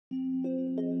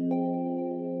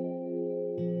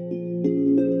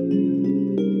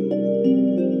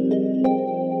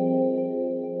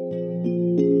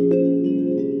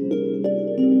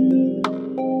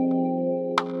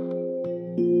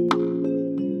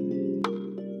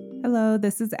Hello,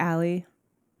 this is Allie,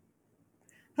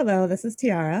 Hello, this is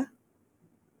Tiara.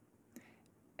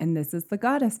 and this is the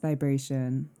Goddess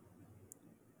Vibration.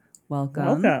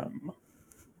 Welcome. Welcome.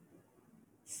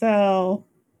 So,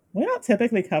 we don't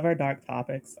typically cover dark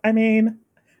topics. I mean,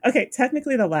 okay,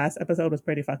 technically, the last episode was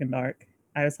pretty fucking dark.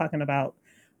 I was talking about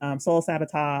soul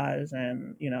sabotage,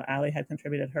 and Allie had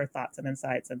contributed her thoughts and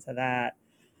insights into that.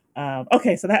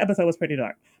 Okay, so that episode was pretty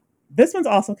dark. This one's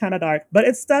also kind of dark, but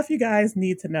it's stuff you guys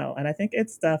need to know, and I think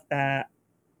it's stuff that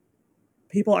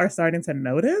people are starting to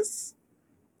notice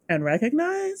and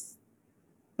recognize,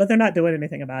 but they're not doing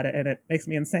anything about it, and it makes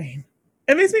me insane.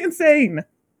 It makes me insane.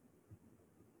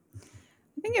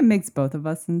 I think it makes both of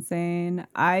us insane.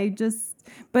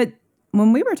 But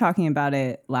when we were talking about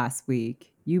it last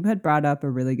week, you had brought up a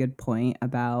really good point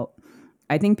about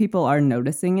I think people are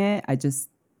noticing it. I just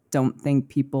don't think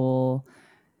people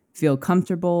feel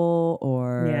comfortable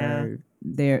Yeah. or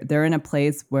they're in a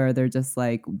place where they're just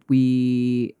like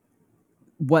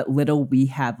what little we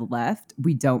have left,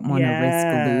 we don't want to risk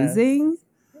Yes. losing.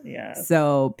 Yes.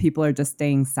 So people are just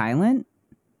staying silent.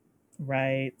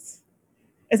 Right.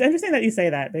 It's interesting that you say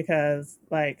that because,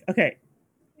 like, okay,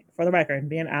 for the record,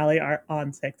 me and Allie are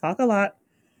on TikTok a lot.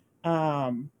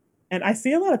 Um, and I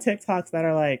see a lot of TikToks that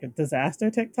are like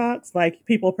disaster TikToks, like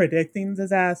people predicting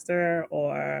disaster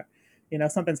or,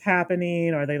 something's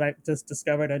happening or they like just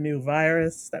discovered a new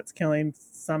virus that's killing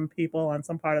some people on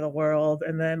some part of the world.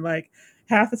 And then like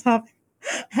half the top,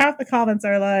 half the comments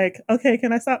are like, okay,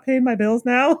 can I stop paying my bills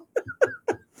now?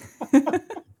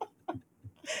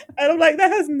 And I'm like,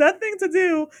 that has nothing to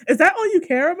do. Is that all you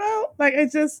care about? Like,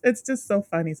 it's just so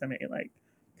funny to me. Like,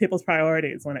 people's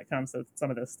priorities when it comes to some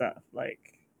of this stuff.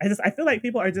 Like, I feel like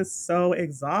people are just so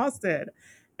exhausted,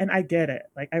 and I get it.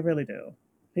 Like, I really do.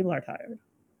 People are tired.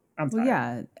 I'm Well, tired.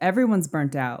 yeah, everyone's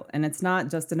burnt out, and it's not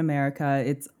just in America,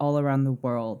 it's all around the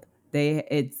world.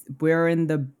 We're in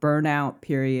the burnout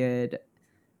period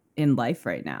in life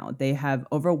right now. They have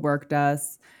overworked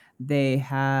us. They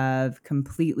have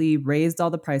completely raised all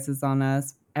the prices on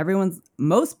us.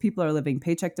 Most people are living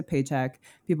paycheck to paycheck.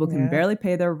 People can Yeah. barely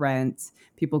pay their rent.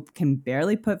 People can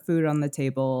barely put food on the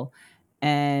table.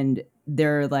 And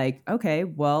they're like, okay,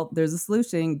 well, there's a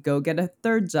solution. Go get a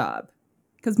third job.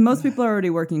 Because most people are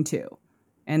already working two.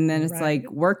 And then it's like,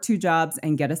 Right. work two jobs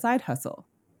and get a side hustle.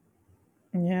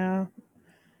 Yeah.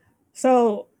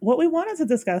 So, what we wanted to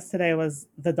discuss today was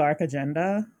the dark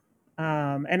agenda.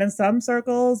 And in some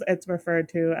circles, it's referred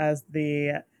to as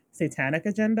the satanic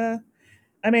agenda.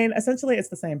 I mean, essentially, it's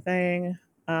the same thing.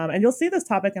 And you'll see this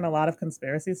topic in a lot of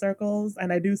conspiracy circles.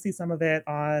 And I do see some of it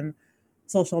on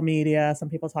social media, some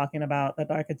people talking about the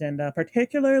dark agenda,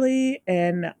 particularly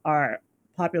in our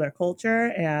popular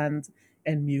culture and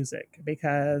in music.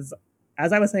 Because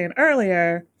as I was saying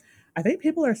earlier, I think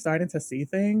people are starting to see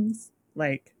things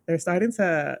like they're starting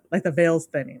to, like the veil's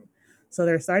thinning. So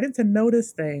they're starting to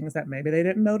notice things that maybe they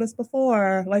didn't notice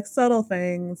before, like subtle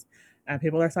things, and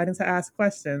people are starting to ask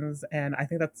questions. And I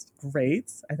think that's great.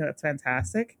 I think that's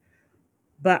fantastic.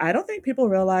 But I don't think people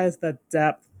realize the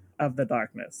depth of the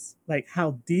darkness, like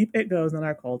how deep it goes in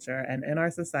our culture and in our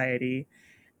society.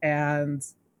 And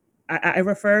I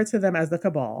refer to them as the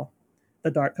cabal,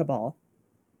 the dark cabal,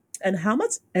 and how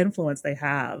much influence they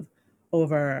have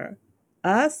over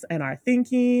us and our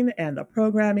thinking and the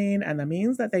programming and the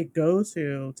means that they go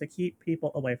to keep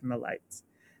people away from the light.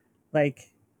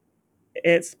 Like,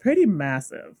 it's pretty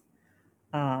massive.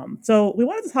 So we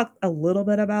wanted to talk a little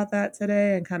bit about that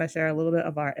today and kind of share a little bit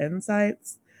of our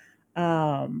insights.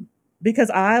 Um, because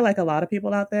I, like a lot of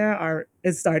people out there, are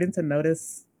is starting to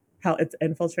notice how it's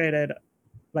infiltrated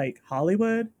like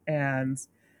Hollywood and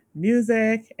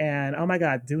music. And oh my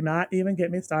God, do not even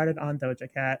get me started on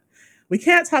Doja Cat. We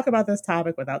can't talk about this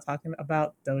topic without talking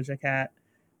about Doja Cat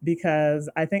because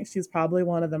I think she's probably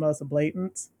one of the most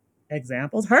blatant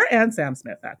examples, her and Sam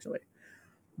Smith actually,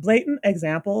 blatant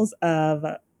examples of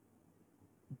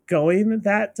going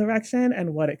that direction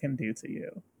and what it can do to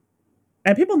you.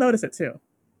 And people notice it too.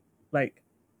 Like,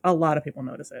 a lot of people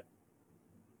notice it.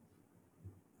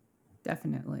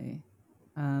 Definitely.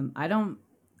 I don't.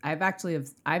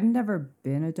 I've never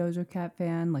been a Doja Cat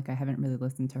fan. Like I haven't really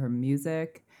listened to her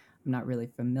music. I'm not really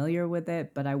familiar with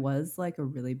it, but I was like a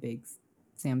really big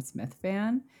Sam Smith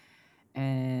fan.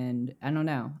 And I don't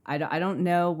know. I don't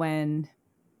know when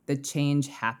the change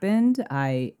happened.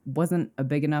 I wasn't a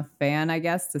big enough fan, I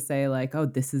guess, to say like, oh,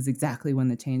 this is exactly when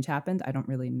the change happened. I don't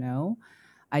really know.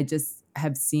 I just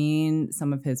have seen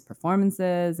some of his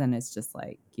performances, and it's just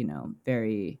like,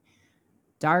 very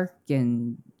dark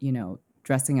and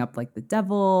dressing up like the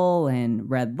devil and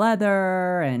red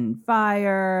leather and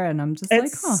fire. And I'm just like,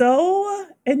 It's huh, so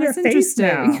in your that's face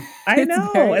interesting. now. I It's know.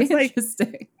 very It's like,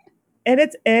 interesting. and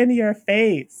it's in your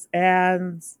face.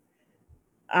 And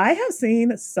I have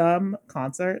seen some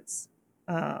concerts.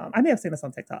 I may have seen this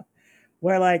on TikTok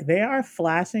where like they are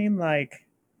flashing like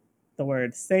the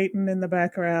word Satan in the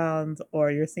background,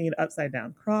 or you're seeing upside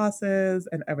down crosses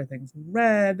and everything's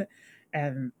red,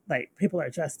 and like people are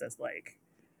dressed as like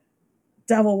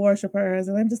devil worshippers,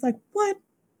 and I'm just like, what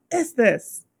is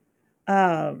this?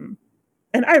 Um,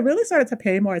 and I really started to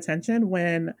pay more attention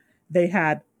when they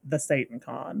had the Satan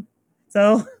Con.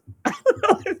 So I don't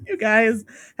know if you guys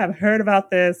have heard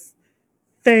about this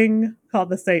thing called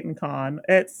the Satan Con.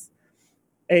 It's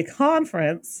a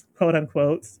conference, quote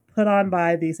unquote, put on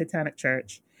by the Satanic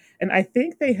Church. And I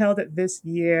think they held it this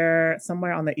year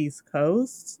somewhere on the East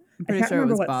Coast. I'm I pretty can't sure it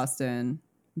remember was what. Boston.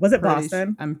 Was it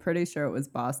Boston? I'm pretty sure it was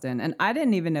Boston. And I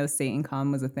didn't even know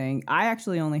SatanCon was a thing. I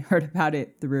actually only heard about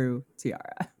it through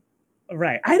Tiara.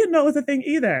 Right. I didn't know it was a thing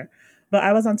either. But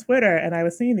I was on Twitter and I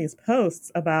was seeing these posts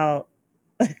about.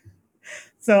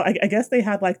 So I guess they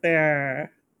had like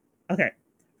their. Okay,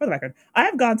 for the record, I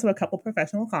have gone to a couple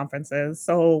professional conferences.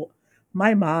 So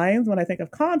my mind, when I think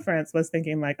of conference, was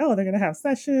thinking like, oh, they're going to have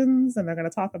sessions and they're going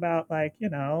to talk about like,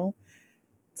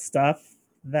 stuff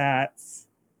that's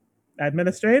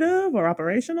administrative or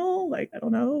operational. Like, I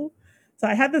don't know. So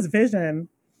I had this vision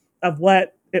of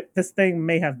what this thing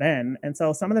may have been. And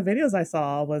so some of the videos I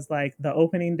saw was like the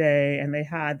opening day, and they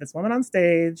had this woman on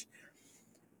stage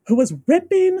who was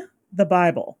ripping the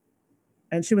Bible.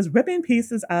 And she was ripping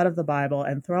pieces out of the Bible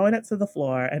and throwing it to the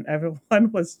floor, and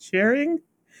everyone was cheering.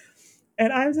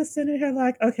 And I'm just sitting here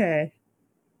like, okay,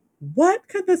 what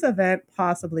could this event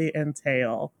possibly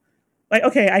entail? Like,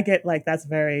 okay, I get like that's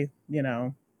very,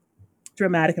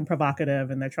 dramatic and provocative,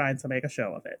 and they're trying to make a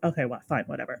show of it. Okay, well, fine,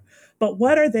 whatever. But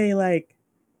what are they like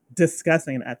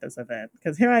discussing at this event?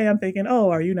 Because here I am thinking, oh,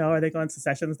 are they going to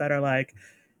sessions that are like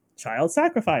child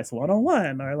sacrifice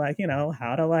 101, or like,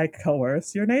 how to like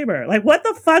coerce your neighbor? Like, what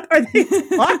the fuck are they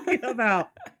talking about?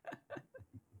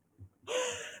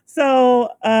 So,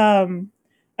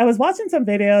 I was watching some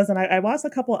videos, and I watched a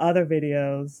couple other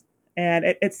videos, and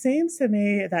it seems to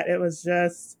me that it was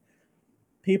just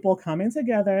people coming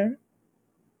together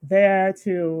there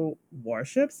to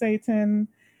worship Satan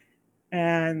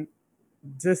and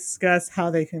discuss how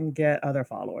they can get other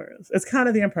followers. It's kind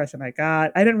of the impression I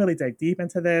got. I didn't really dig deep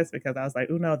into this because I was like,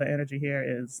 oh no, the energy here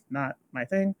is not my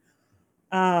thing.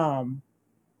 Um,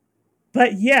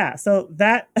 but yeah, so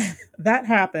that that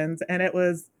happened, and it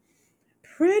was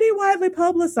pretty widely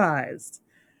publicized.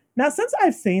 Now, since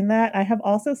I've seen that, I have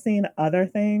also seen other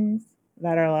things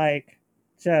that are like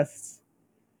just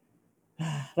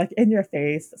like in your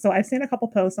face. So I've seen a couple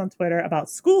posts on Twitter about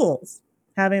schools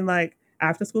having like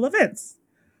after school events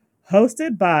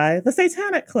hosted by the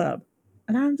Satanic Club.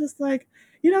 And I'm just like,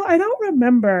 I don't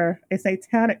remember a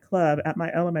Satanic Club at my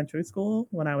elementary school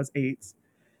when I was 8.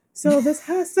 So this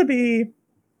has to be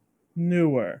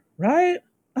newer, right?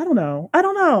 I don't know. I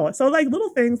don't know. So like little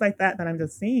things like that I'm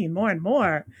just seeing more and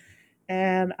more.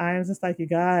 And I'm just like, you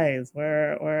guys,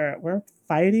 we're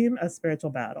fighting a spiritual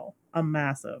battle, a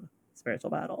massive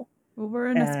spiritual battle. Well, we're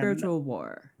in a And spiritual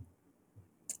war.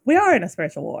 we are in a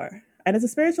spiritual war. And it's a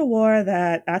spiritual war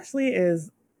that actually is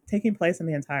taking place in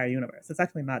the entire universe. It's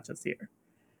actually not just here.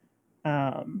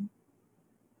 Um,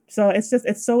 so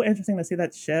it's so interesting to see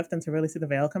that shift and to really see the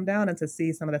veil come down and to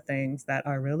see some of the things that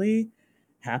are really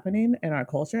happening in our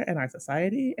culture and our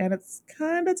society. And it's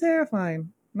kind of terrifying.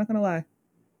 I'm not gonna lie.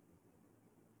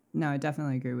 No, I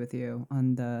definitely agree with you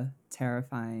on the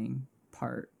terrifying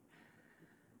part.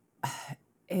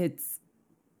 It's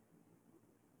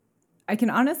I can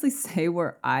honestly say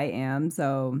where I am.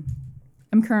 So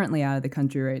I'm currently out of the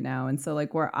country right now. And so,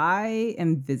 like, where I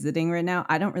am visiting right now,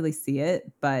 I don't really see it,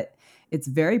 but it's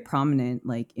very prominent,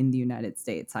 like, in the United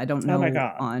States. I don't Oh my know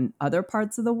god. on other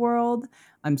parts of the world.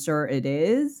 I'm sure it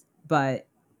is, but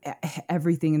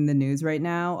everything in the news right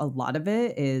now, a lot of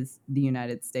it is the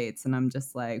United States. And I'm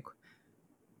just like,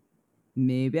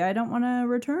 maybe I don't want to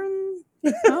return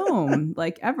home,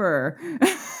 like, ever.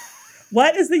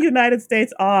 What is the United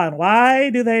States on?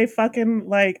 Why do they fucking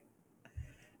like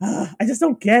I just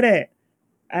don't get it.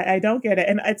 I don't get it.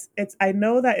 And it's I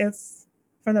know that it's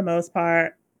for the most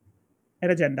part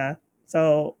an agenda.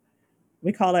 So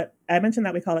I mentioned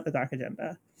that we call it the dark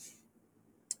agenda.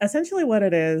 Essentially what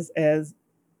it is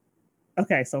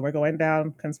okay, so we're going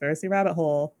down conspiracy rabbit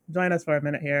hole. Join us for a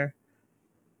minute here.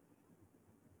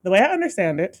 The way I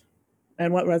understand it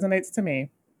and what resonates to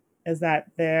me is that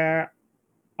there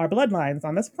are bloodlines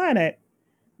on this planet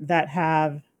that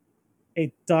have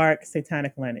a dark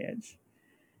satanic lineage.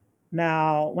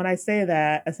 Now, when I say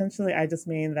that, essentially I just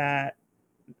mean that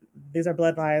these are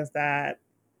bloodlines that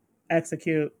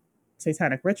execute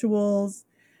satanic rituals,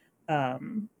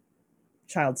 um,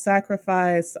 child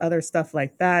sacrifice, other stuff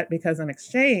like that, because in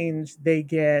exchange they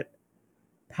get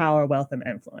power, wealth, and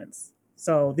influence.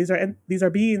 So these are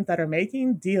beings that are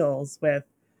making deals with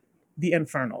the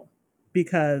infernal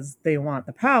because they want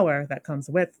the power that comes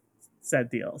with said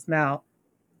deals. Now,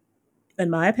 in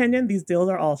my opinion, these deals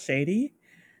are all shady.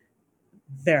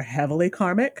 They're heavily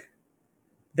karmic,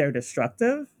 they're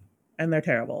destructive, and they're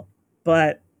terrible.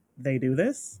 But they do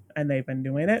this, and they've been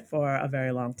doing it for a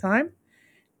very long time.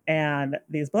 And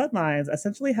these bloodlines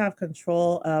essentially have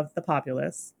control of the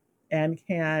populace and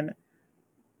can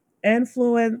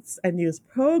influence and use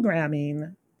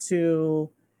programming to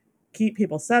keep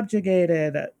people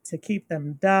subjugated, to keep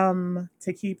them dumb,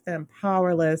 to keep them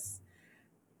powerless,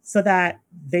 so that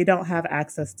they don't have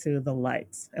access to the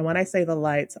light. And when I say the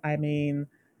light, I mean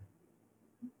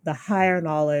the higher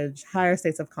knowledge, higher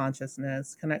states of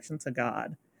consciousness, connection to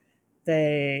God.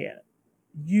 They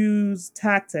use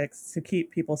tactics to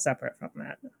keep people separate from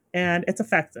that. And it's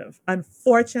effective.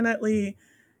 Unfortunately,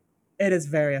 it is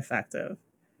very effective.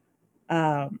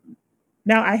 Um,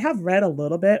 Now, I have read a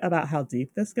little bit about how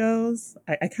deep this goes.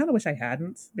 I kind of wish I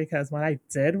hadn't, because when I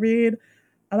did read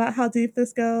about how deep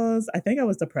this goes, I think I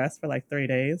was depressed for like 3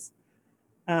 days.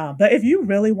 But if you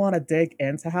really want to dig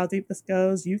into how deep this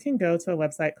goes, you can go to a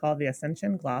website called the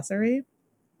Ascension Glossary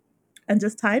and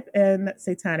just type in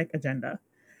Satanic Agenda.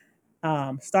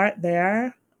 Start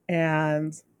there,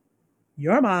 and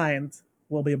your mind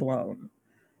will be blown.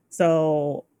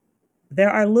 So, there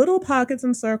are little pockets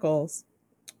and circles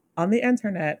on the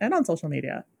internet and on social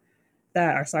media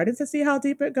that are starting to see how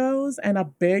deep it goes. And a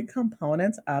big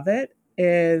component of it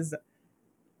is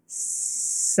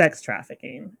sex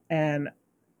trafficking and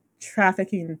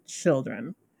trafficking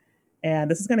children. And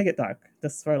this is going to get dark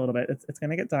just for a little bit. It's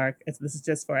going to get dark. This is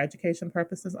just for education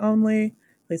purposes only.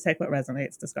 Please take what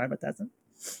resonates, discard what doesn't.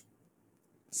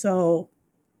 So,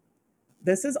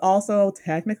 this is also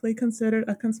technically considered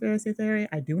a conspiracy theory.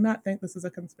 I do not think this is a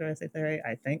conspiracy theory.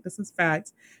 I think this is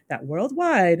fact that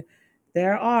worldwide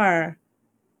there are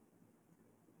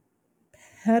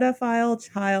pedophile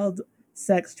child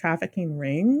sex trafficking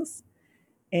rings,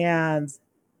 and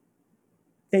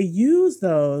they use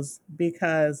those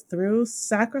because through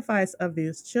sacrifice of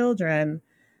these children,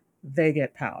 they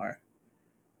get power.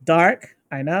 Dark,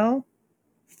 I know,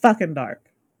 fucking dark.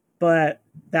 But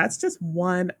that's just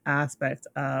one aspect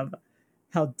of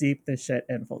how deep this shit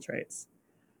infiltrates.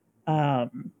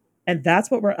 Um, and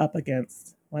that's what we're up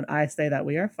against when I say that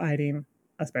we are fighting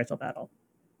a spiritual battle.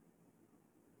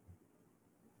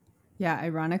 Yeah,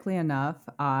 ironically enough,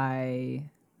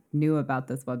 I knew about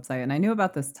this website and I knew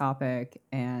about this topic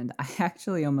and I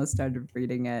actually almost started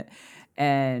reading it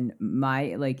and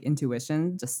my like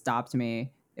intuition just stopped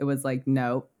me. It was like,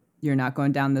 nope, you're not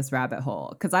going down this rabbit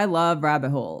hole cuz I love rabbit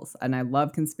holes and I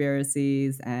love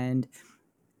conspiracies and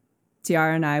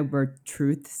Tiara and I were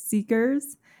truth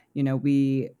seekers. You know,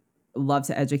 we love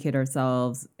to educate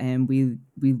ourselves and we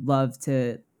love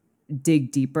to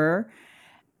dig deeper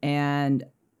and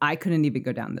I couldn't even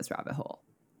go down this rabbit hole.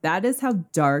 That is how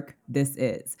dark this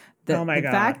is. Oh my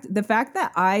God. The fact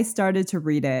that I started to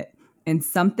read it and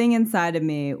something inside of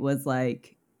me was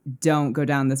like, don't go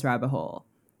down this rabbit hole.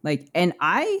 Like, and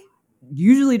I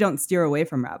usually don't steer away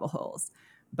from rabbit holes,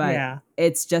 but Yeah.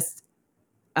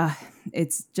 uh,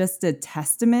 it's just a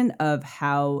testament of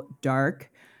how dark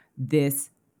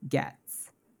this gets.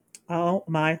 Oh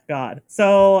my God.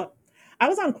 So I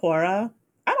was on Quora.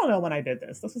 I don't know when I did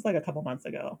this. This was like a couple months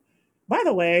ago. By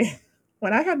the way,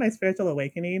 when I had my spiritual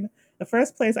awakening, the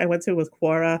first place I went to was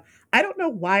Quora. I don't know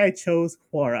why I chose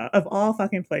Quora of all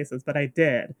fucking places, but I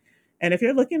did. And if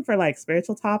you're looking for like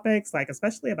spiritual topics, like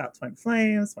especially about twin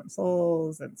flames, twin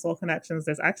souls, and soul connections,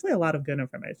 there's actually a lot of good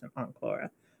information on Quora.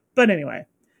 But anyway,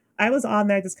 I was on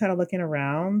there just kind of looking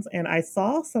around and I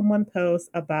saw someone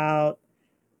post about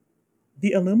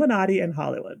the Illuminati in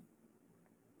Hollywood.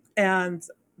 And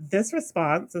this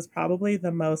response is probably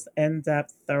the most in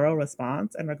depth, thorough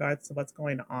response in regards to what's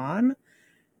going on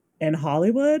in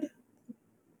Hollywood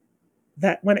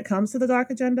that when it comes to the dark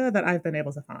agenda that I've been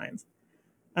able to find.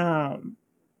 Um,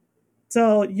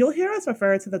 so you'll hear us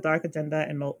refer to the dark agenda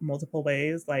in multiple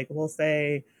ways. Like we'll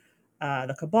say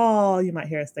the cabal, you might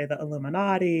hear us say the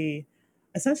Illuminati.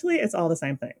 Essentially, it's all the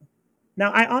same thing.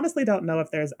 Now, I honestly don't know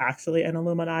if there's actually an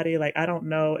Illuminati. Like, I don't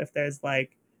know if there's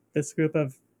like this group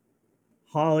of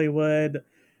Hollywood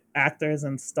actors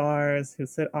and stars who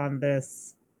sit on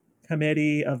this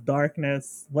committee of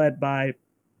darkness led by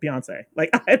Beyonce. Like,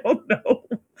 I don't know.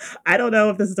 I don't know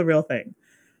if this is a real thing.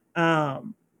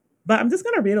 Um, but I'm just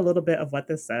going to read a little bit of what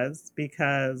this says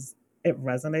because it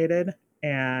resonated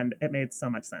and it made so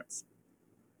much sense.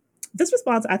 This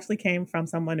response actually came from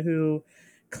someone who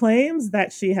claims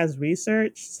that she has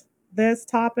researched this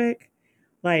topic,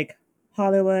 like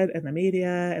Hollywood and the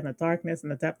media and the darkness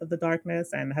and the depth of the darkness,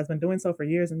 and has been doing so for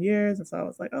years and years. And so I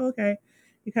was like, oh, okay,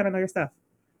 you kind of know your stuff.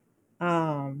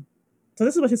 Um, so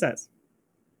this is what she says: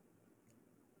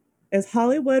 Is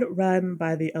Hollywood run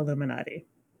by the Illuminati?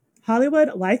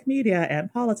 Hollywood, like media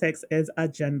and politics, is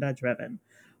agenda driven.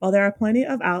 While there are plenty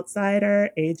of outsider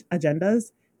age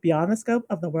agendas beyond the scope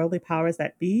of the worldly powers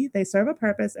that be, they serve a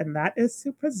purpose, and that is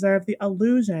to preserve the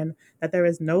illusion that there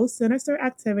is no sinister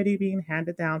activity being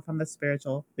handed down from the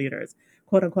spiritual leaders,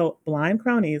 quote unquote, blind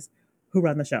cronies who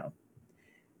run the show.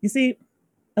 You see,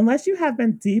 unless you have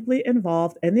been deeply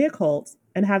involved in the occult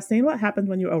and have seen what happens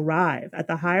when you arrive at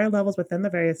the higher levels within the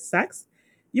various sects,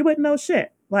 you wouldn't know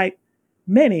shit. Like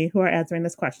many who are answering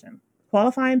this question.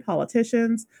 Qualifying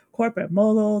politicians, corporate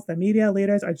moguls, the media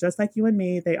leaders are just like you and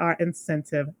me. They are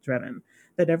incentive driven.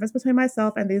 The difference between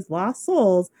myself and these lost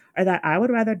souls are that I would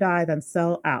rather die than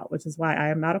sell out, which is why I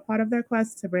am not a part of their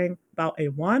quest to bring about a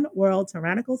one world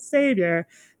tyrannical savior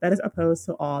that is opposed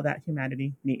to all that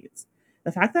humanity needs.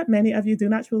 The fact that many of you do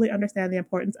not truly understand the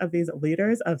importance of these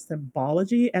leaders of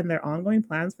symbology and their ongoing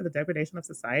plans for the degradation of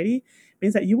society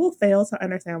means that you will fail to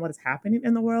understand what is happening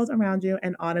in the world around you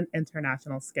and on an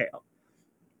international scale.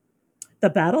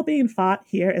 The battle being fought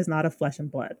here is not of flesh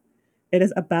and blood. It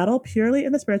is a battle purely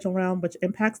in the spiritual realm, which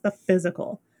impacts the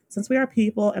physical. Since we are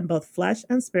people in both flesh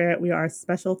and spirit, we are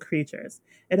special creatures.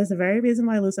 It is the very reason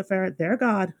why Lucifer, their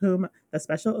god, whom the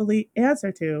special elite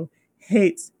answer to,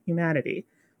 hates humanity.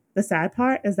 The sad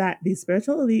part is that the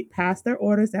spiritual elite pass their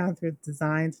orders down through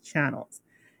designed channels.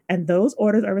 And those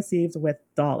orders are received with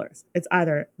dollars. It's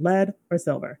either lead or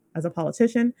silver. As a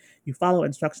politician, you follow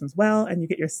instructions well and you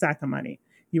get your sack of money.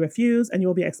 You refuse and you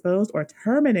will be exposed or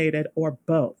terminated or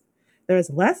both. There is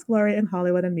less glory in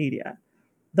Hollywood and media.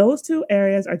 Those two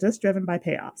areas are just driven by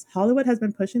payoffs. Hollywood has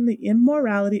been pushing the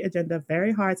immorality agenda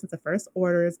very hard since the first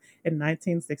orders in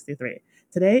 1963.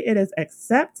 Today, it is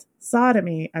accept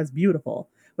sodomy as beautiful,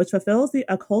 which fulfills the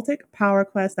occultic power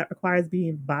quest that requires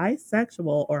being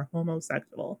bisexual or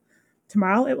homosexual.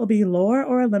 Tomorrow, it will be lower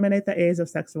or eliminate the age of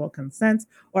sexual consent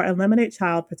or eliminate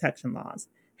child protection laws.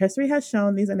 History has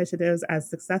shown these initiatives as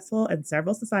successful in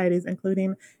several societies,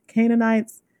 including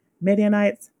Canaanites,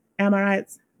 Midianites,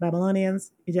 Amorites,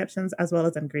 Babylonians, Egyptians, as well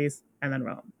as in Greece and then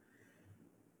Rome.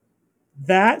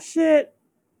 That shit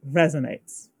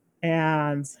resonates.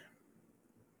 And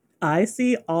I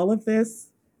see all of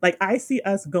this, like, I see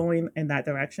us going in that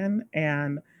direction.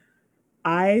 And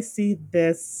I see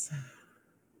this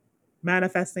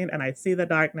manifesting and I see the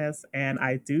darkness. And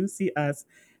I do see us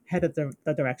headed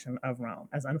the direction of Rome.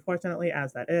 As unfortunately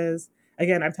as that is,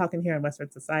 again, I'm talking here in Western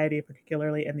society,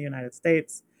 particularly in the United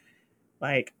States.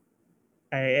 Like,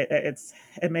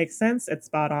 it makes sense. It's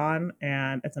spot on,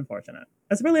 and it's unfortunate.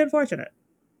 It's really unfortunate.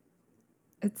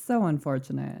 It's so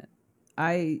unfortunate.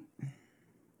 I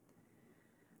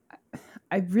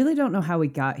I really don't know how we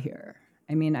got here.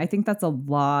 I mean, I think that's a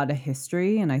lot of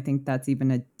history, and I think that's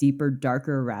even a deeper,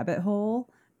 darker rabbit hole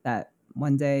that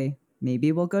one day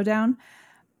maybe we'll go down.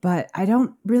 But I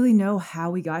don't really know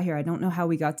how we got here. I don't know how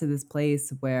we got to this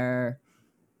place where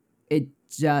it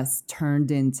just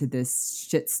turned into this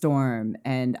shitstorm.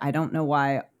 And I don't know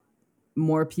why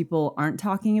more people aren't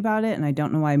talking about it. And I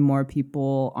don't know why more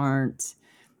people aren't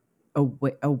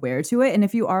aware to it. And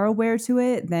if you are aware to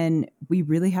it, then we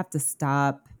really have to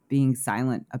stop being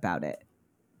silent about it.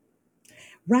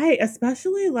 Right.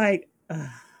 Especially like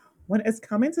when it's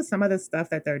coming to some of the stuff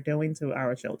that they're doing to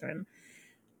our children.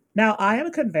 Now, I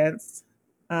am convinced,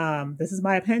 this is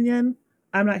my opinion.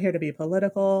 I'm not here to be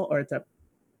political or to,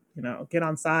 get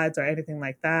on sides or anything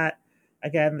like that.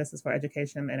 Again, this is for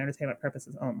education and entertainment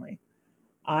purposes only.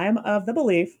 I'm of the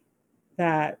belief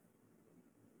that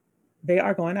they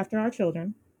are going after our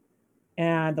children.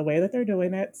 And the way that they're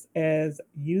doing it is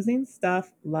using stuff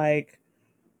like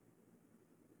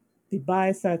the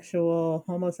bisexual,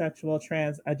 homosexual,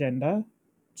 trans agenda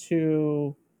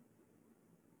to,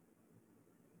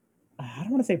 I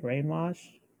don't want to say brainwash,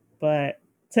 but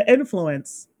to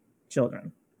influence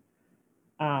children.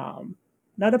 Um,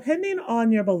 Now, depending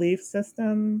on your belief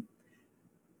system,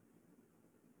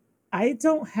 I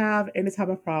don't have any type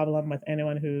of problem with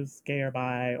anyone who's gay or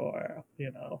bi or,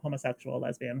 homosexual,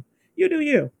 lesbian. You do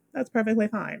you. That's perfectly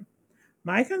fine.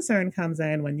 My concern comes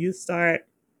in when you start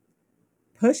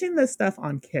pushing this stuff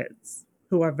on kids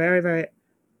who are very, very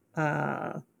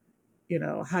uh,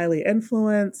 highly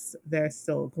influenced. They're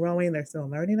still growing, they're still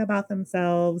learning about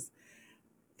themselves.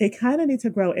 They kind of need to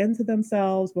grow into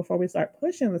themselves before we start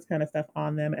pushing this kind of stuff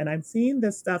on them. And I'm seeing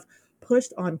this stuff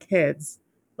pushed on kids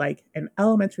like in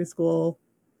elementary school,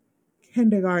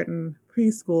 kindergarten,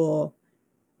 preschool,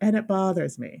 and it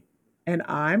bothers me. And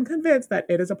I'm convinced that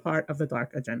it is a part of the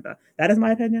dark agenda. That is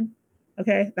my opinion.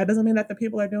 Okay. That doesn't mean that the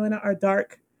people are doing it are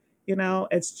dark.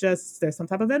 It's just there's some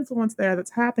type of influence there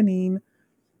that's happening.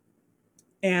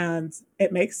 And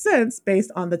it makes sense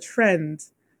based on the trend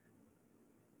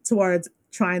towards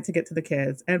trying to get to the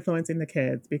kids, influencing the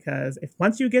kids, because if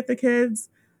once you get the kids,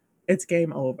 it's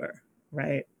game over,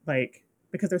 right? Like,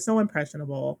 because they're so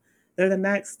impressionable. They're the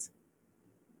next,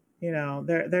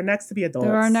 they're next to be adults.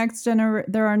 They're our They're next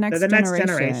the next generation.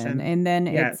 generation. And then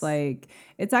it's Yes. like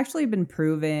it's actually been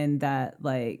proven that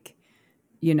like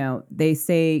they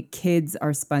say kids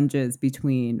are sponges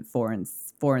between 4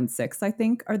 and 6, I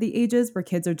think, are the ages where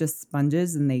kids are just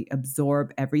sponges and they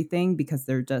absorb everything because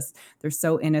they're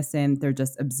so innocent. They're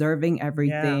just observing Yeah.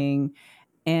 everything.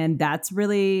 And that's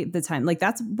really the time. Like,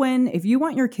 that's when, if you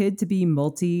want your kid to be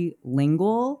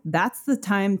multilingual, that's the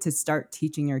time to start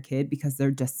teaching your kid because they're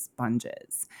just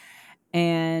sponges.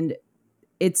 And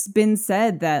it's been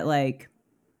said that, like,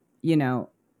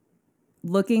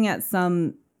 looking at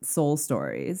some soul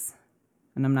stories,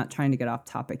 and I'm not trying to get off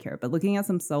topic here, but looking at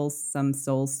some soul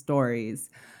stories,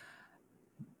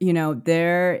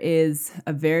 there is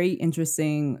a very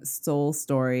interesting soul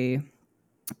story.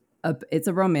 It's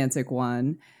a romantic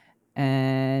one.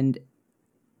 And,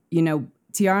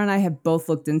 Tiara and I have both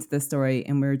looked into this story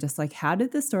and we were just like, how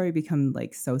did this story become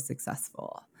like so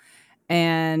successful?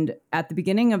 And at the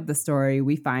beginning of the story,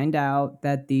 we find out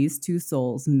that these two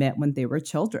souls met when they were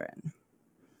children.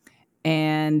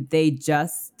 And they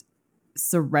just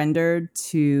surrendered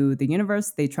to the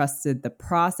universe. They trusted the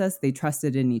process. They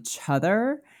trusted in each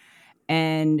other.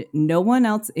 And no one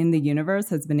else in the universe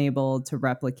has been able to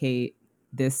replicate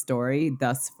this story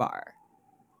thus far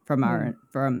from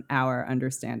our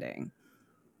understanding.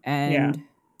 Yeah. And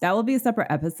that will be a separate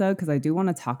episode because I do want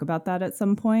to talk about that at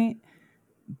some point.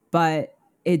 But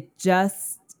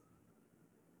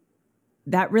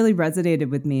that really resonated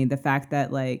with me. The fact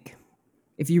that, like,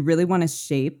 if you really want to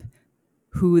shape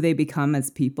who they become as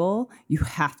people, you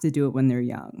have to do it when they're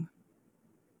young.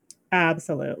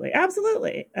 Absolutely.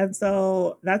 Absolutely. And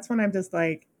so that's when I'm just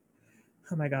like,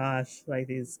 oh my gosh, like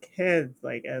these kids,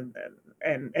 like,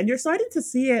 and you're starting to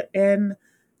see it in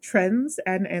trends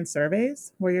and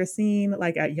surveys where you're seeing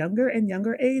like at younger and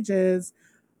younger ages,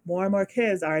 more and more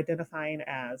kids are identifying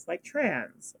as like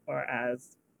trans or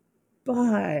as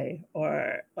bi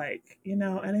or like, and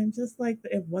I'm just like,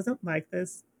 it wasn't like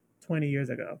this 20 years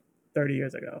ago, 30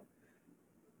 years ago.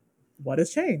 What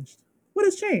has changed? What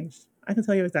has changed? I can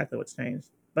tell you exactly what's changed.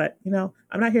 But,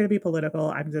 I'm not here to be political.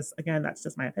 I'm just, again, that's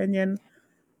just my opinion.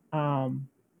 Um,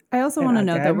 I also and want to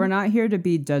note that we're again, not here to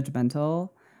be judgmental.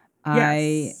 I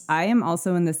yes. I am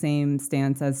also in the same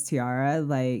stance as Tiara.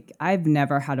 Like, I've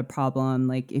never had a problem.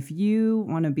 Like, if you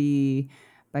want to be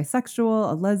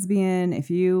bisexual, a lesbian, if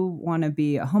you want to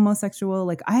be a homosexual,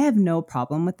 like, I have no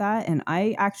problem with that. And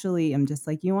I actually am just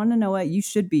like, you want to know what? You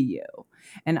should be you.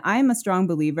 And I'm a strong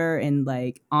believer in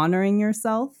like honoring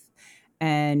yourself,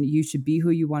 and you should be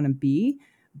who you want to be.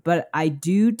 But I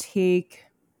do take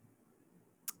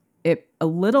it a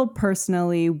little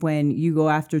personally when you go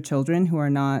after children who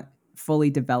are not fully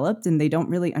developed and they don't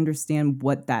really understand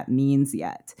what that means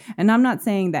yet. And I'm not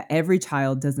saying that every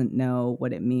child doesn't know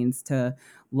what it means to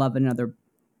love another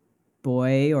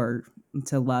boy or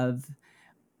to love.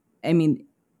 I mean,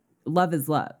 love is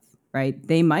love, right?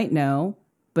 They might know,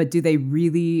 but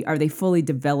are they fully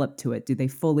developed to it? Do they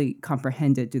fully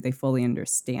comprehend it? Do they fully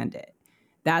understand it?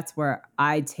 That's where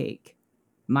I take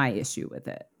my issue with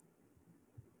it.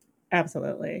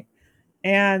 Absolutely.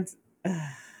 And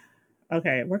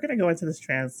okay, we're going to go into this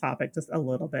trans topic just a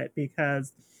little bit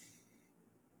because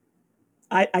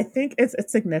I think it's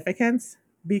significant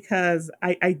because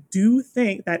I do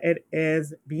think that it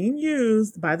is being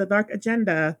used by the dark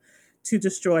agenda to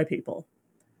destroy people.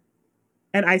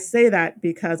 And I say that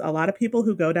because a lot of people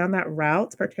who go down that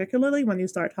route, particularly when you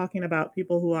start talking about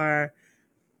people who are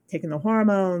taking the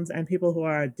hormones and people who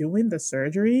are doing the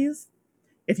surgeries,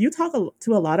 if you talk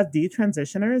to a lot of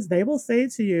detransitioners, they will say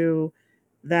to you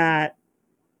that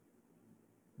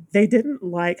they didn't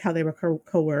like how they were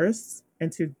coerced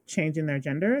into changing their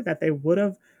gender, that they would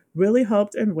have really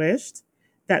hoped and wished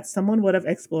that someone would have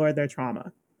explored their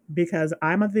trauma. Because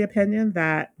I'm of the opinion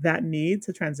that that need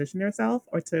to transition yourself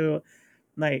or to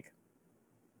like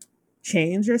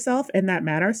change yourself in that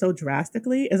manner so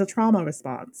drastically is a trauma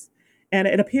response. And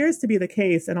it appears to be the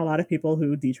case in a lot of people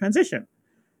who detransition.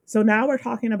 So now we're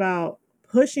talking about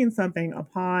pushing something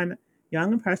upon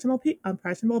young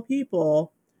impressionable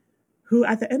people who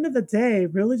at the end of the day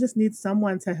really just need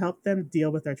someone to help them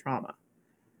deal with their trauma.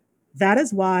 That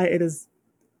is why it is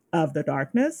of the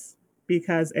darkness,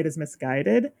 because it is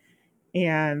misguided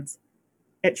and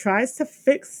it tries to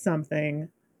fix something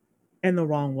in the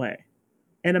wrong way,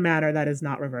 in a manner that is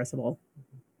not reversible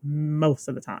most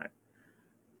of the time.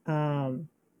 Um,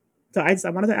 so I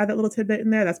wanted to add that little tidbit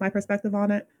in there. That's my perspective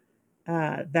on it.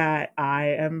 That I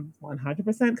am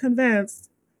 100% convinced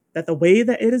that the way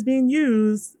that it is being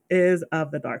used is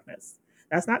of the darkness.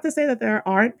 That's not to say that there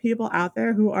aren't people out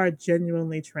there who are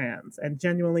genuinely trans and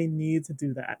genuinely need to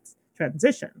do that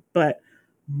transition. But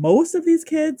most of these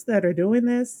kids that are doing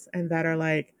this and that are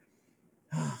like,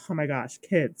 oh my gosh,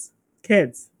 kids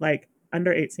like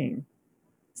under 18,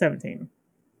 17,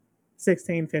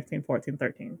 16, 15, 14,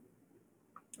 13,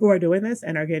 who are doing this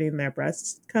and are getting their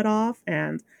breasts cut off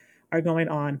and are going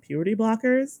on puberty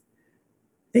blockers,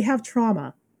 they have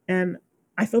trauma. And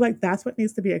I feel like that's what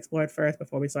needs to be explored first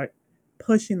before we start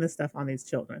pushing this stuff on these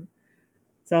children.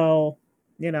 So,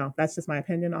 that's just my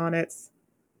opinion on it.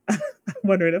 I'm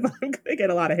wondering if I'm going to get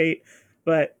a lot of hate.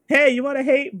 But hey, you want to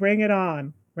hate? Bring it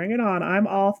on. Bring it on. I'm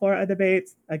all for a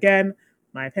debate. Again,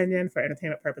 my opinion for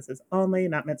entertainment purposes only,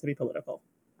 not meant to be political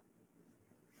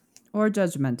or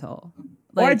judgmental.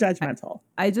 or judgmental.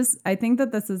 I think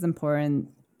that this is important.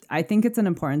 I think it's an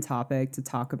important topic to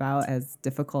talk about, as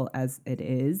difficult as it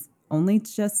is, only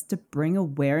just to bring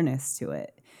awareness to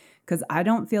it. Because I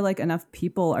don't feel like enough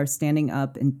people are standing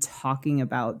up and talking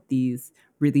about these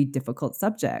really difficult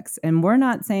subjects. And we're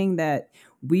not saying that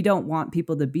we don't want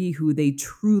people to be who they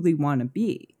truly want to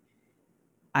be.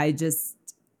 I just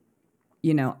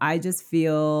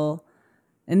feel,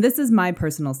 and this is my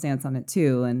personal stance on it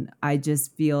too, and I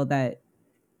just feel that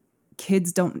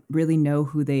kids don't really know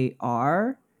who they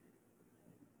are.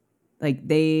 Like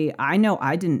I know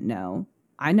I didn't know.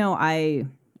 I know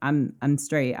I'm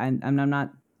straight. I'm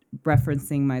not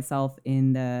referencing myself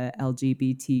in the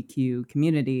LGBTQ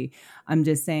community. I'm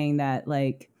just saying that,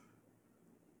 like,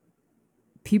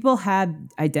 people have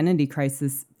identity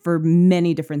crisis for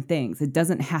many different things. It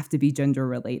doesn't have to be gender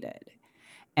related.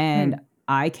 And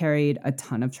I carried a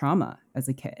ton of trauma as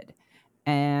a kid.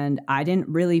 And I didn't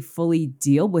really fully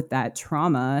deal with that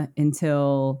trauma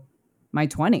until my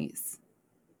 20s.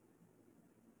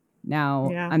 Now,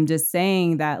 Yeah. I'm just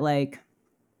saying that, like,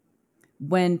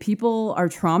 when people are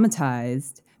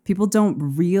traumatized, people don't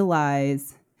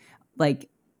realize, like,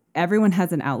 everyone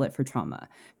has an outlet for trauma.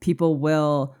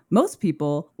 Most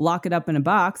people lock it up in a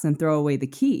box and throw away the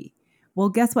key. Well,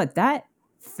 guess what? That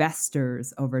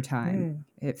festers over time.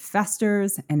 It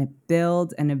festers and it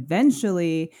builds, and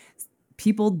eventually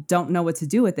people don't know what to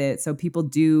do with it. So people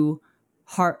they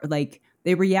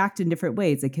react in different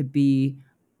ways. It could be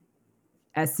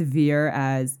as severe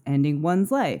as ending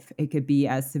one's life. It could be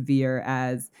as severe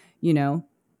as,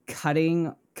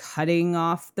 cutting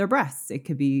off their breasts. It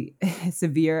could be as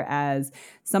severe as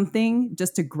something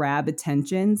just to grab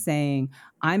attention, saying,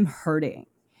 I'm hurting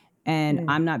and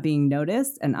I'm not being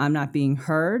noticed and I'm not being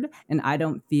heard and I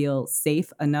don't feel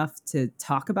safe enough to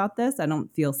talk about this. I don't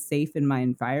feel safe in my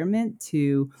environment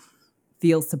to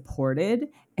feel supported.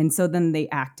 And so then they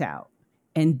act out.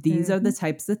 And these are the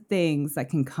types of things that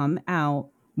can come out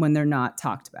when they're not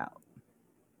talked about.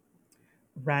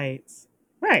 Right.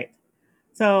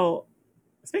 So,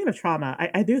 speaking of trauma,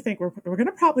 I do think we're going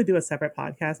to probably do a separate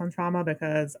podcast on trauma,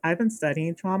 because I've been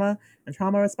studying trauma and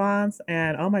trauma response.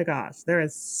 And oh my gosh, there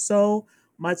is so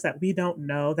much that we don't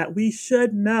know that we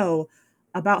should know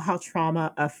about how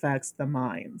trauma affects the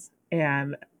mind.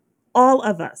 And all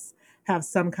of us have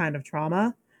some kind of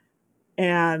trauma.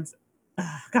 And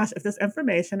gosh, if this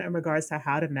information in regards to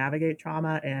how to navigate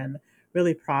trauma and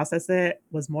really process it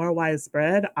was more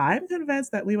widespread, I'm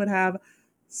convinced that we would have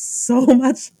so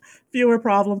much fewer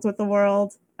problems with the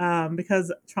world,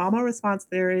 because trauma response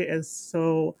theory is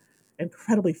so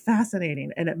incredibly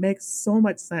fascinating and it makes so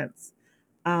much sense.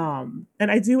 And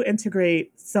I do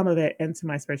integrate some of it into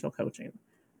my spiritual coaching,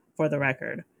 for the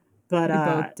record. But we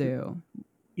both do.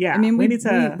 Yeah, I mean, we need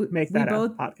to make that a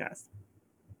podcast.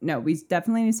 No, we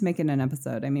definitely need to make it an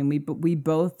episode. I mean, we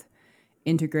both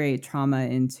integrate trauma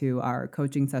into our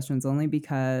coaching sessions, only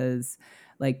because,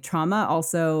 like, trauma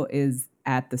also is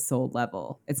at the soul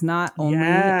level. It's not only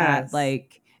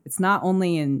it's not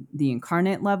only in the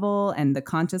incarnate level and the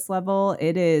conscious level,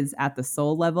 it is at the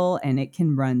soul level, and it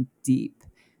can run deep.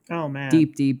 Oh man.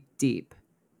 Deep.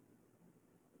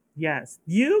 Yes.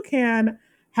 You can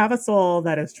have a soul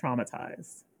that is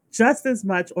traumatized just as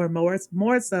much or more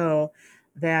so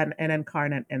than an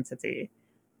incarnate entity.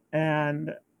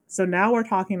 And so now we're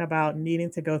talking about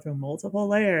needing to go through multiple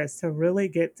layers to really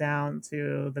get down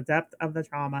to the depth of the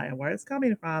trauma and where it's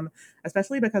coming from,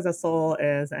 especially because a soul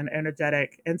is an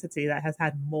energetic entity that has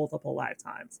had multiple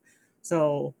lifetimes.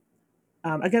 So,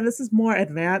 again, this is more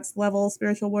advanced level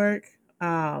spiritual work.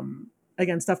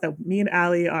 Again, stuff that me and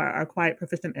Ali are quite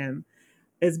proficient in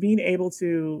is being able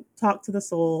to talk to the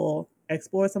soul,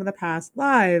 explore some of the past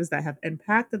lives that have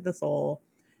impacted the soul,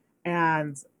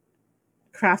 and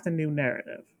craft a new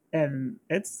narrative. And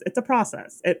it's a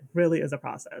process. It really is a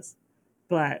process.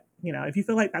 But if you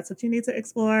feel like that's what you need to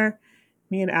explore,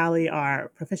 me and Ali are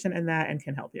proficient in that and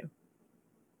can help you.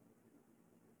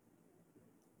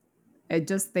 I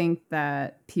just think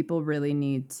that people really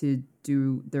need to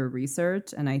do their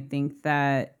research. And I think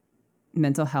that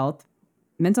mental health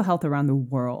mental health around the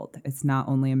world, it's not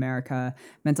only America,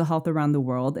 mental health around the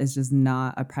world is just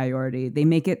not a priority. They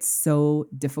make it so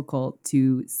difficult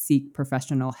to seek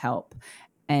professional help.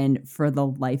 And for the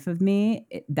life of me,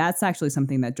 that's actually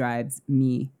something that drives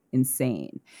me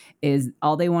insane. Is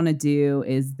all they want to do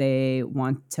is they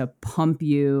want to pump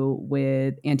you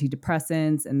with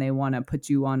antidepressants, and they want to put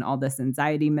you on all this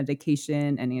anxiety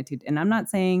medication and I'm not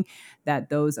saying that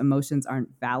those emotions aren't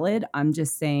valid. I'm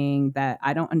just saying that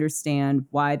I don't understand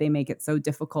why they make it so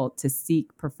difficult to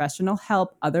seek professional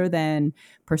help other than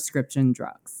prescription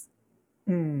drugs.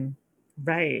 Mm,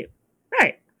 right.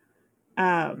 Right.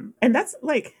 And that's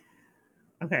like,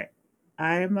 okay,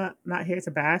 I'm not here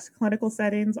to bash clinical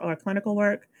settings or clinical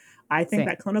work. I think Same.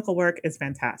 that clinical work is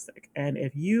fantastic. And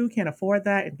if you can afford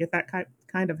that and get that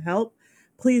kind of help,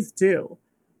 please do.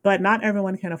 But not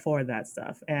everyone can afford that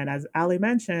stuff. And as Ali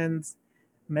mentions,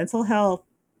 mental health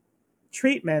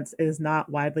treatments is not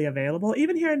widely available.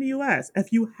 Even here in the US,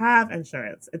 if you have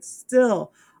insurance, it's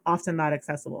still often not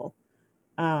accessible.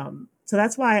 So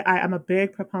that's why I'm a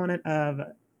big proponent of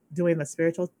doing the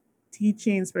spiritual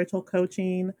teaching, spiritual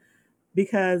coaching,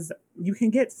 because you can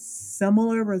get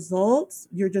similar results.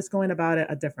 You're just going about it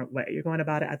a different way. You're going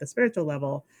about it at the spiritual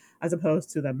level as opposed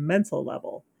to the mental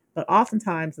level. But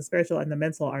oftentimes, the spiritual and the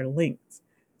mental are linked.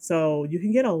 So you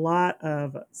can get a lot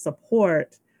of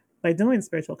support by doing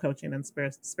spiritual coaching and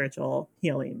spiritual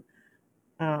healing.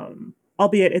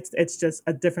 Albeit it's just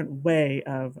a different way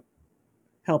of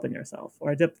helping yourself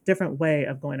or a different way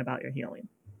of going about your healing.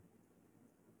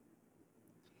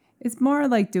 It's more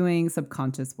like doing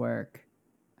subconscious work.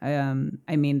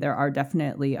 I mean, there are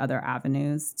definitely other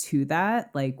avenues to that.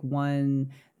 Like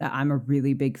one that I'm a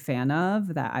really big fan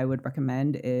of that I would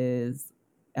recommend is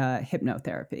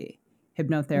hypnotherapy. Mm,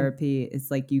 Hypnotherapy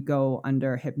is like you go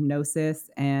under hypnosis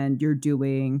and you're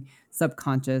doing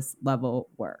subconscious level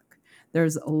work.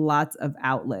 There's lots of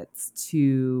outlets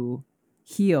to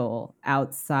heal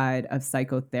outside of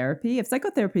psychotherapy. If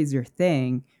psychotherapy is your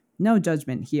thing, no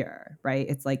judgment here, right?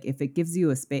 It's like if it gives you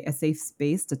a safe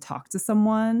space to talk to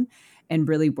someone and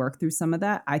really work through some of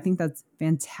that, I think that's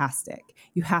fantastic.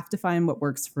 You have to find what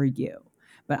works for you.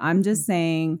 But I'm mm, just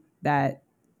saying that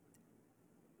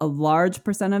a large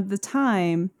percent of the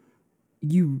time,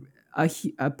 you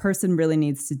a person really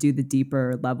needs to do the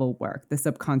deeper level work, the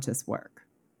subconscious work.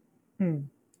 mm.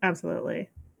 Absolutely.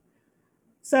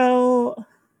 So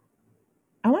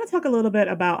I want to talk a little bit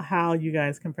about how you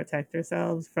guys can protect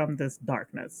yourselves from this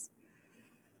darkness.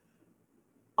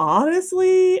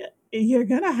 Honestly, you're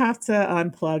going to have to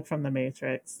unplug from the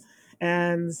matrix.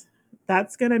 And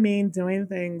that's going to mean doing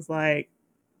things like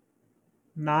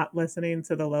not listening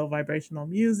to the low vibrational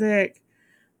music,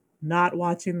 not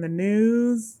watching the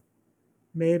news,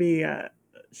 maybe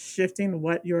shifting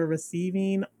what you're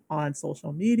receiving on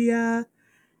social media.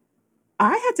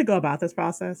 I had to go about this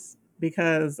process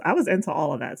because I was into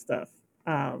all of that stuff.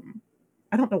 Um,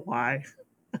 I don't know why.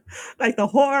 Like the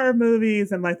horror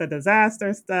movies and like the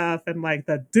disaster stuff and like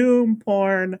the doom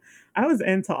porn. I was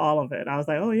into all of it. I was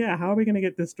like, oh yeah, how are we going to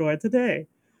get destroyed today?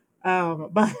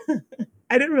 But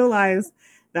I didn't realize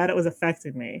that it was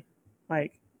affecting me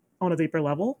like on a deeper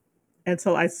level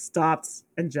until I stopped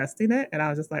ingesting it. And I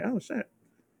was just like, oh shit,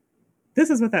 this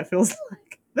is what that feels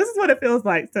like. This is what it feels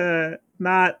like to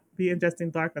not be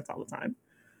ingesting darkness all the time.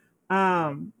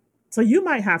 Um, so you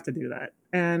might have to do that.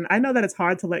 And I know that it's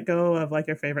hard to let go of like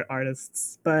your favorite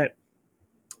artists, but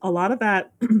a lot of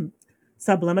that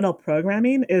subliminal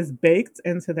programming is baked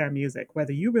into their music,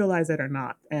 whether you realize it or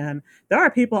not. And there are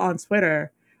people on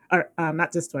Twitter, or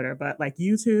not just Twitter, but like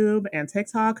YouTube and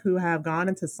TikTok who have gone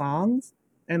into songs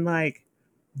and like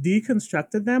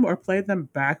deconstructed them or played them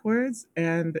backwards.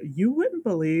 And you wouldn't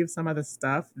believe some of the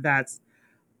stuff that's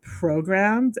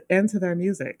programmed into their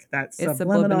music. That's It's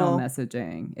subliminal subliminal.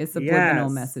 messaging. It's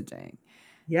subliminal Yes. messaging.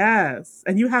 Yes.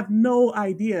 And you have no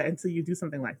idea until you do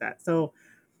something like that. So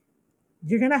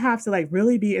you're going to have to like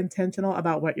really be intentional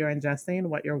about what you're ingesting,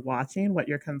 what you're watching, what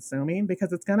you're consuming,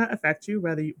 because it's going to affect you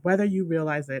whether you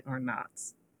realize it or not.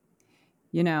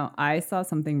 You know, I saw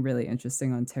something really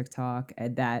interesting on TikTok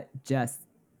that just,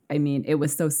 I mean, it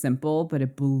was so simple, but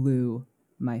it blew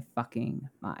my fucking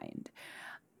mind.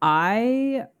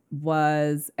 It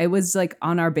was like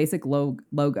on our basic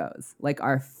logos, like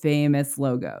our famous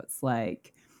logos,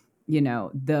 like, you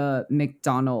know, the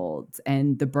McDonald's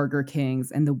and the Burger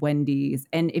Kings and the Wendy's.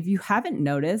 And if you haven't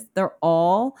noticed, they're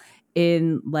all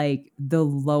in like the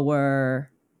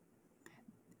lower,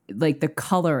 like the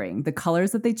coloring, the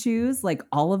colors that they choose, like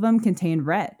all of them contain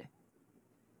red.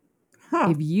 Huh.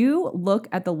 If you look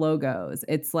at the logos,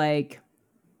 it's like,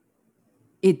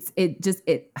 it just,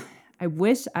 it, I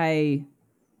wish I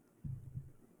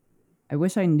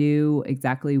knew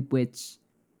exactly which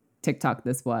TikTok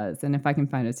this was. And if I can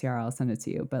find it, Tiara, I'll send it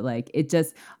to you. But like, it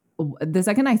just, the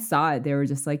second I saw it, they were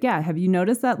just like, yeah, have you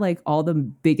noticed that like all the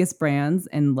biggest brands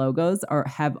and logos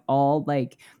have all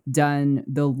like done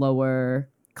the lower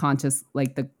conscious,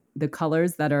 like the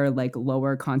colors that are like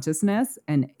lower consciousness?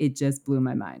 And it just blew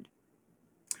my mind.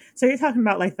 So you're talking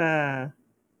about like the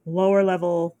lower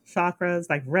level chakras,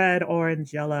 like red,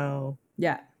 orange, yellow.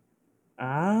 Yeah.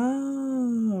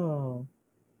 Oh,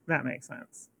 that makes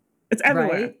sense. It's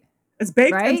everywhere. Right. It's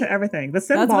baked into Right. everything. The That's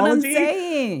what I'm symbology,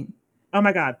 saying. oh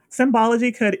my God,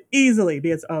 symbology could easily be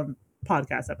its own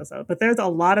podcast episode, but there's a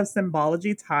lot of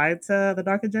symbology tied to the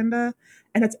dark agenda,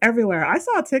 and it's everywhere. I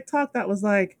saw a TikTok that was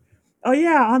like, oh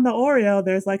yeah, on the Oreo,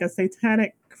 there's like a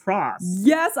satanic cross.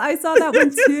 Yes, I saw that one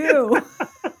too.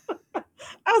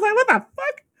 I was like, what the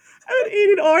fuck? I've been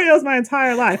eating Oreos my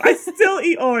entire life. I still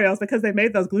eat Oreos because they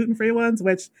made those gluten-free ones,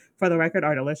 which, for the record,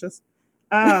 are delicious.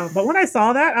 But when I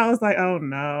saw that, I was like, oh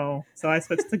no. So I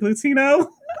switched to Glutino,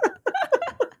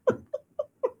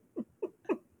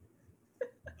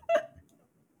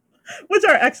 which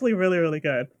are actually really, really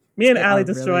good. Me and They Allie are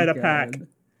really destroyed good.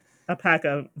 a pack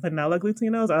of vanilla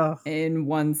Glutinos. Oh. In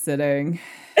one sitting.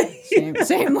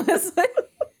 Shameless.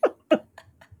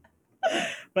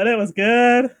 But it was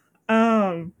good.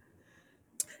 Um,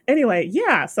 anyway,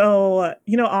 yeah. So,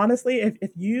 honestly,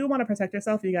 if you want to protect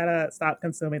yourself, you got to stop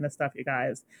consuming this stuff, you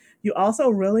guys. You also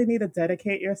really need to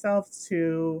dedicate yourself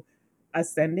to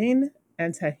ascending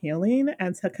and to healing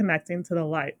and to connecting to the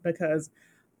light, because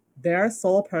their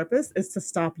sole purpose is to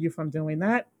stop you from doing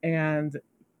that. And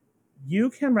you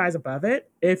can rise above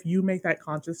it if you make that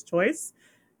conscious choice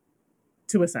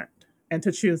to ascend and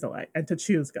to choose the light and to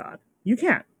choose God. You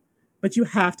can, but you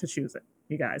have to choose it,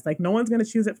 you guys. Like, no one's going to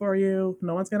choose it for you.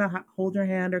 No one's going to hold your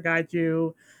hand or guide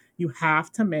you. You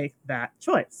have to make that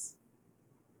choice.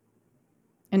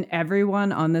 And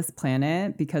everyone on this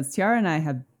planet, because Tiara and I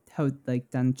have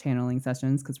done channeling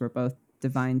sessions because we're both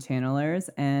divine channelers.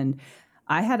 And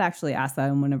I had actually asked that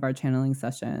in one of our channeling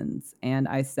sessions. And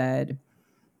I said,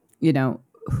 you know,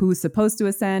 who's supposed to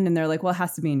ascend? And they're like, well, it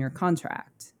has to be in your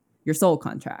contract, your soul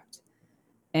contract.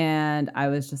 And I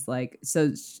was just like,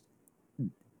 so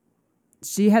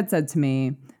she had said to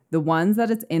me, the ones that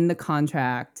it's in the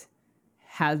contract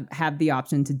have the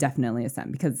option to definitely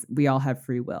ascend because we all have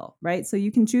free will, right? So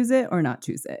you can choose it or not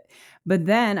choose it. But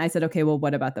then I said, okay, well,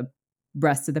 what about the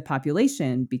rest of the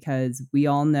population? Because we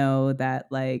all know that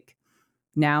like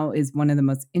now is one of the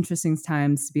most interesting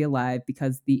times to be alive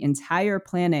because the entire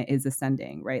planet is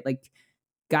ascending, right? Like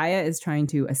Gaia is trying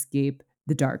to escape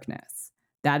the darkness.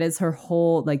 That is her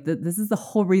whole, like, this is the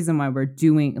whole reason why we're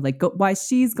doing, like, why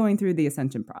she's going through the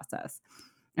ascension process.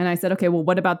 And I said, okay, well,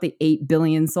 what about the 8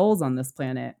 billion souls on this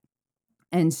planet?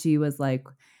 And she was like,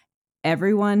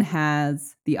 everyone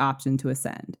has the option to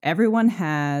ascend. Everyone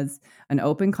has an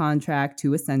open contract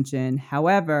to ascension.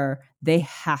 However, they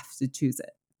have to choose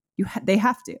it. They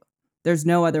have to. There's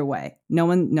no other way. No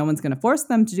one's going to force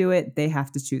them to do it. They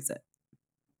have to choose it.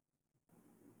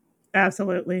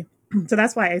 Absolutely. So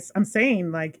that's why I'm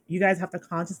saying, like, you guys have to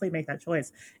consciously make that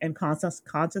choice and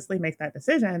consciously make that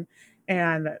decision.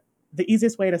 And the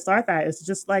easiest way to start that is to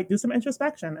just like do some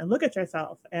introspection and look at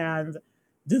yourself and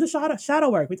do the shadow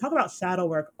work. We talk about shadow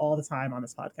work all the time on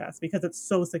this podcast because it's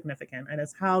so significant, and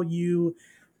it's how you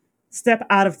step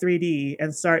out of 3D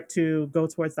and start to go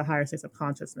towards the higher states of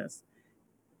consciousness.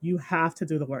 You have to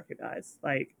do the work, you guys.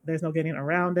 Like, there's no getting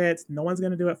around it. No one's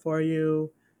going to do it for you.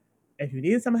 If you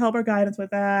need some help or guidance with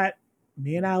that,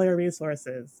 me and Allie are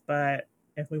resources. But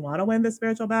if we want to win this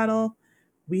spiritual battle,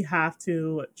 we have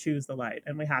to choose the light,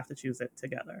 and we have to choose it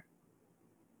together.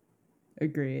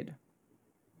 Agreed.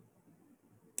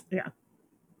 Yeah.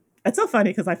 It's so funny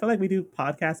because I feel like we do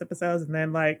podcast episodes and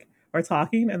then like were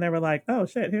talking and they were like, oh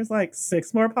shit, here's like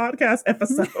 6 more podcast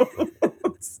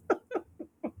episodes.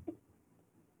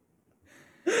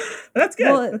 That's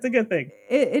good. Well, That's a good thing.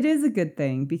 it is a good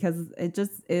thing because it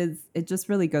just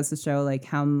really goes to show like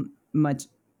how much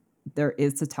there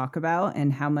is to talk about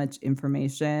and how much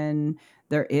information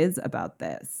there is about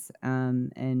this.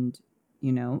 And,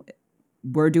 you know,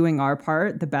 we're doing our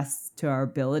part the best to our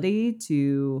ability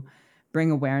to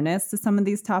bring awareness to some of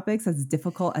these topics, as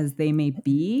difficult as they may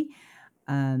be.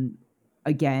 Um,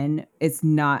 Again, it's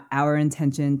not our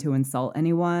intention to insult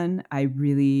anyone. I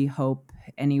really hope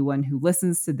anyone who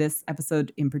listens to this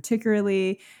episode in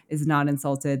particularly is not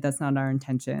insulted. That's not our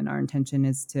intention. Our intention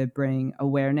is to bring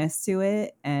awareness to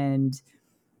it. And,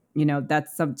 you know,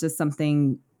 that's just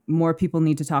something more people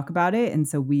need to talk about it. And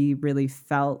so we really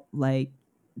felt like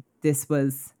this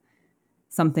was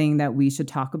something that we should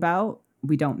talk about.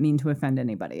 We don't mean to offend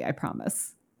anybody, I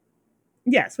promise.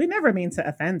 Yes, we never mean to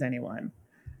offend anyone.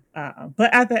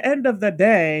 But at the end of the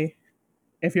day,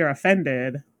 if you're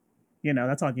offended, you know,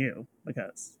 that's on you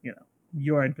because, you know,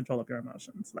 you're in control of your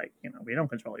emotions. Like, you know, we don't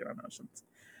control your emotions.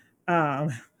 I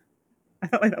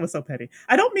felt like that was so petty.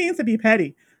 I don't mean to be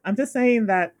petty. I'm just saying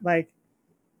that, like,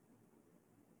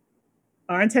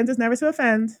 our intent is never to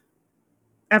offend,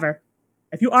 ever.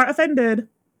 If you are offended,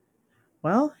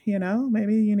 well, you know,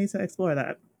 maybe you need to explore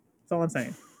that. That's all I'm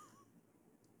saying.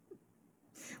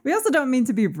 We also don't mean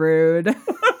to be rude.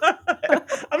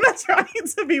 I'm not trying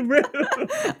to be rude.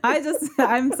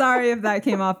 I'm sorry if that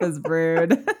came off as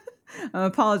rude. I'm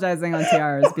apologizing on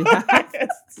Tiara's behalf.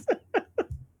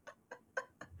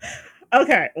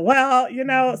 Okay, well, you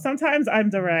know, sometimes I'm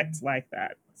direct like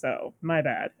that. So my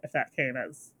bad if that came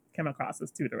across as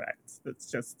too direct.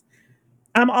 It's just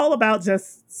I'm all about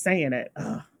just saying it.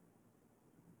 Ugh.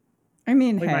 I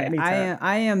mean, hey,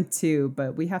 I am too,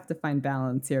 but we have to find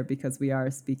balance here because we are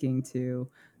speaking to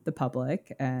the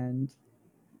public and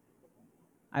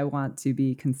I want to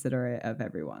be considerate of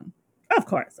everyone. Of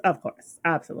course,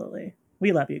 absolutely.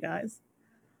 We love you guys.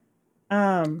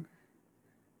 So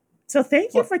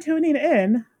thank you for tuning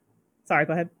in. Sorry,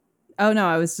 go ahead. Oh no,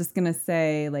 I was just gonna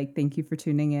say, like, thank you for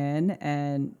tuning in,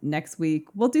 and next week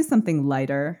we'll do something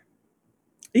lighter.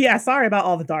 Yeah, sorry about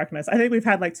all the darkness. I think we've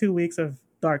had like 2 weeks of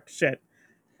dark shit.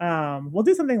 We'll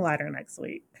do something lighter next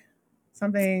week.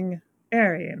 Something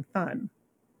airy and fun.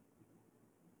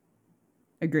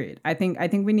 Agreed. I think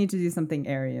we need to do something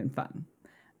airy and fun.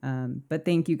 But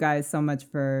thank you guys so much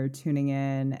for tuning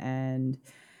in, and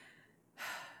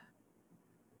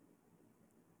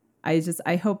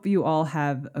I hope you all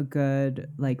have a good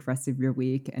like rest of your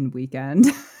week and weekend.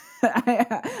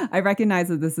 I recognize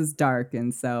that this is dark,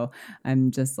 and so I'm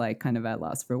just like kind of at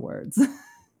loss for words.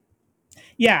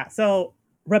 Yeah, so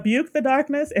rebuke the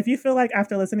darkness. If you feel like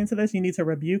after listening to this you need to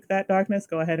rebuke that darkness,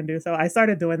 go ahead and do so. I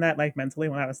started doing that like mentally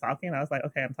when I was talking. I was like,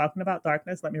 okay, I'm talking about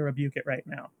darkness. Let me rebuke it right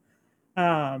now.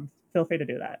 Feel free to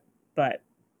do that. But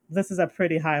this is a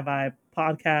pretty high vibe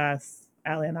podcast.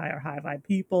 Allie and I are high vibe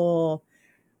people.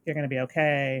 You're going to be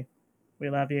okay. We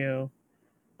love you.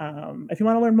 If you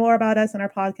want to learn more about us and our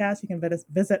podcast, you can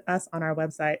visit us on our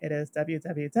website. It is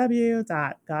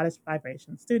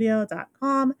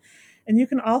www.goddessvibrationstudio.com. And you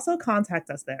can also contact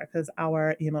us there because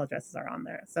our email addresses are on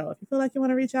there. So if you feel like you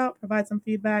want to reach out, provide some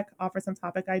feedback, offer some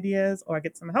topic ideas, or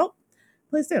get some help,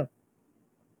 please do.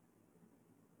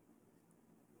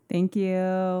 Thank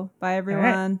you. Bye,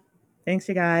 everyone. Right. Thanks,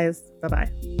 you guys.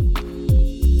 Bye-bye.